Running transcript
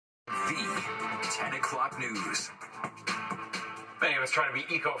the 10 o'clock news. Many of us try to be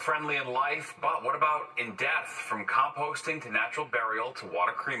eco-friendly in life, but what about in death? From composting to natural burial to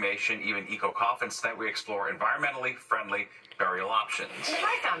water cremation, even eco-coffins, tonight we explore environmentally friendly burial options. And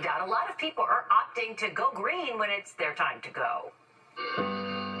I found out a lot of people are opting to go green when it's their time to go.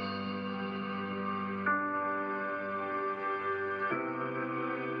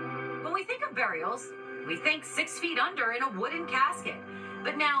 When we think of burials, we think 6 feet under in a wooden casket.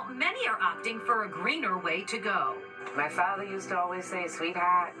 But now many are opting for a greener way to go. My father used to always say,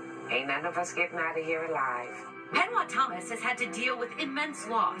 sweetheart, ain't none of us getting out of here alive. Penwa Thomas has had to deal with immense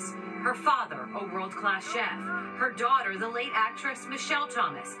loss. Her father, a world-class chef, her daughter, the late actress Michelle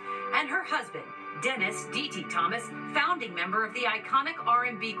Thomas, and her husband, Dennis D.T. Thomas, founding member of the iconic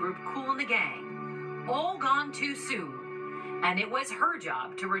R&B group Kool and the Gang. All gone too soon. And it was her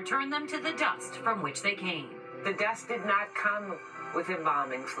job to return them to the dust from which they came. The dust did not come with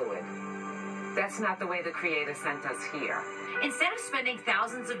embalming fluid. That's not the way the Creator sent us here. Instead of spending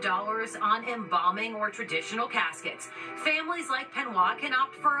thousands of dollars on embalming or traditional caskets, families like Penwa can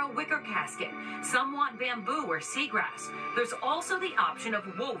opt for a wicker casket. Some want bamboo or seagrass. There's also the option of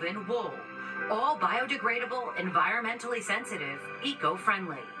woven wool. All biodegradable, environmentally sensitive,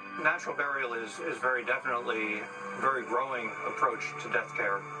 eco-friendly. Natural burial is very definitely a very growing approach to death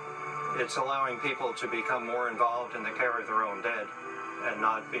care. It's allowing people to become more involved in the care of their own dead and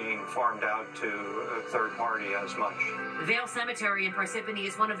not being farmed out to a third party as much. Vale Cemetery in Parsippany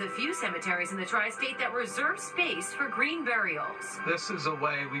is one of the few cemeteries in the tri-state that reserve space for green burials. This is a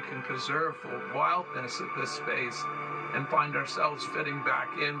way we can preserve the wildness of this space and find ourselves fitting back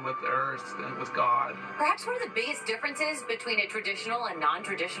in with the earth and with God. Perhaps one of the biggest differences between a traditional and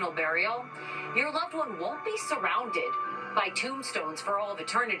non-traditional burial, your loved one won't be surrounded by tombstones for all of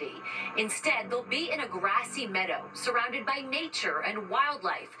eternity. Instead, they'll be in a grassy meadow surrounded by nature and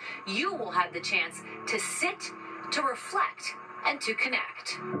wildlife. You will have the chance to sit, to reflect, and to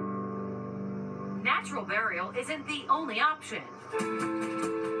connect. Natural burial isn't the only option. Here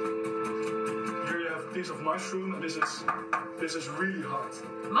you have a piece of mushroom, and this is really hot.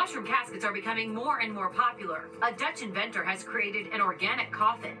 Mushroom caskets are becoming more and more popular. A Dutch inventor has created an organic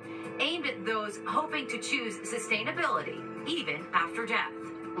coffin aimed at those hoping to choose sustainability, even after death.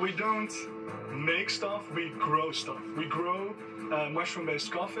 We don't make stuff, we grow stuff. We grow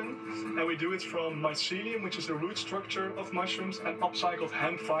mushroom-based coffin, and we do it from mycelium, which is the root structure of mushrooms, and upcycled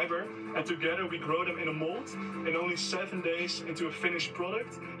hemp fiber. And together we grow them in a mold in only 7 days into a finished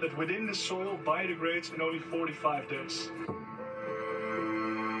product that within the soil biodegrades in only 45 days.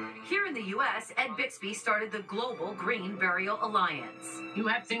 Here in the U.S., Ed Bixby started the Global Green Burial Alliance. You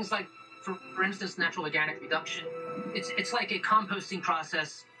have things like, for instance, natural organic reduction. It's like a composting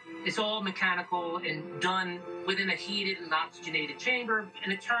process. It's all mechanical and done within a heated and oxygenated chamber,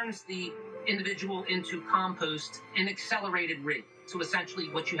 and it turns the individual into compost in accelerated rate. So essentially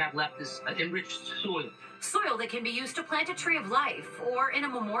what you have left is enriched soil. Soil that can be used to plant a tree of life or in a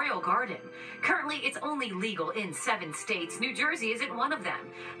memorial garden. Currently, it's only legal in 7 states. New Jersey isn't one of them.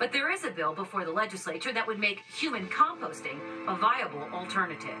 But there is a bill before the legislature that would make human composting a viable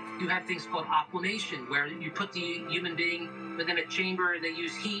alternative. You have things called aquamation, where you put the human being within a chamber and they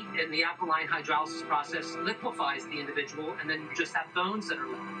use heat, and the alkaline hydrolysis process liquefies the individual, and then you just have bones that are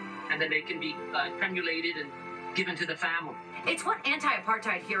left. And then they can be cremulated and given to the family. It's what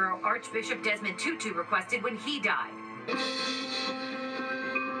anti-apartheid hero Archbishop Desmond Tutu requested when he died.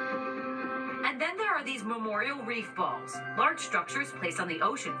 And then there are these memorial reef balls, large structures placed on the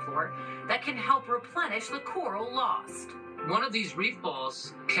ocean floor that can help replenish the coral lost. One of these reef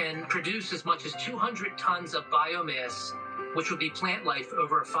balls can produce as much as 200 tons of biomass, which would be plant life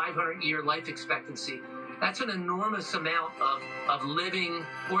over a 500-year life expectancy. That's an enormous amount of living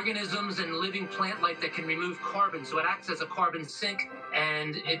organisms and living plant life that can remove carbon. So it acts as a carbon sink,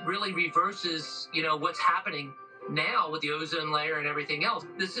 and it really reverses, what's happening now with the ozone layer and everything else.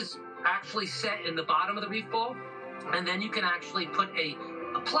 This is actually set in the bottom of the reef ball, and then you can actually put a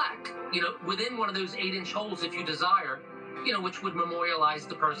plaque, within one of those 8-inch holes if you desire, which would memorialize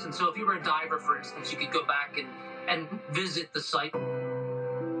the person. So if you were a diver, for instance, you could go back and visit the site.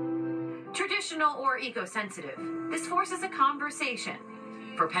 Traditional or eco-sensitive, this forces a conversation.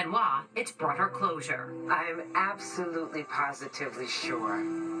 For Penwa, it's brought her closure. I'm absolutely positively sure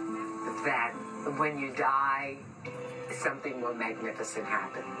that when you die, something more magnificent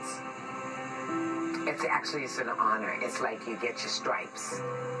happens. It's an honor. It's like you get your stripes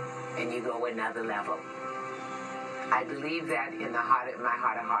and you go another level. I believe that in my heart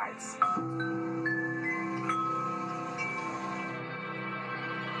of hearts.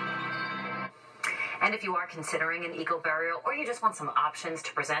 And if you are considering an eco-burial or you just want some options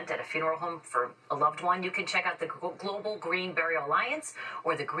to present at a funeral home for a loved one, you can check out the Global Green Burial Alliance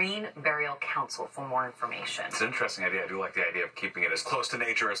or the Green Burial Council for more information. It's an interesting idea. I do like the idea of keeping it as close to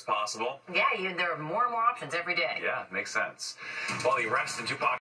nature as possible. Yeah, there are more and more options every day. Yeah, makes sense. Well, the arrest in Tupac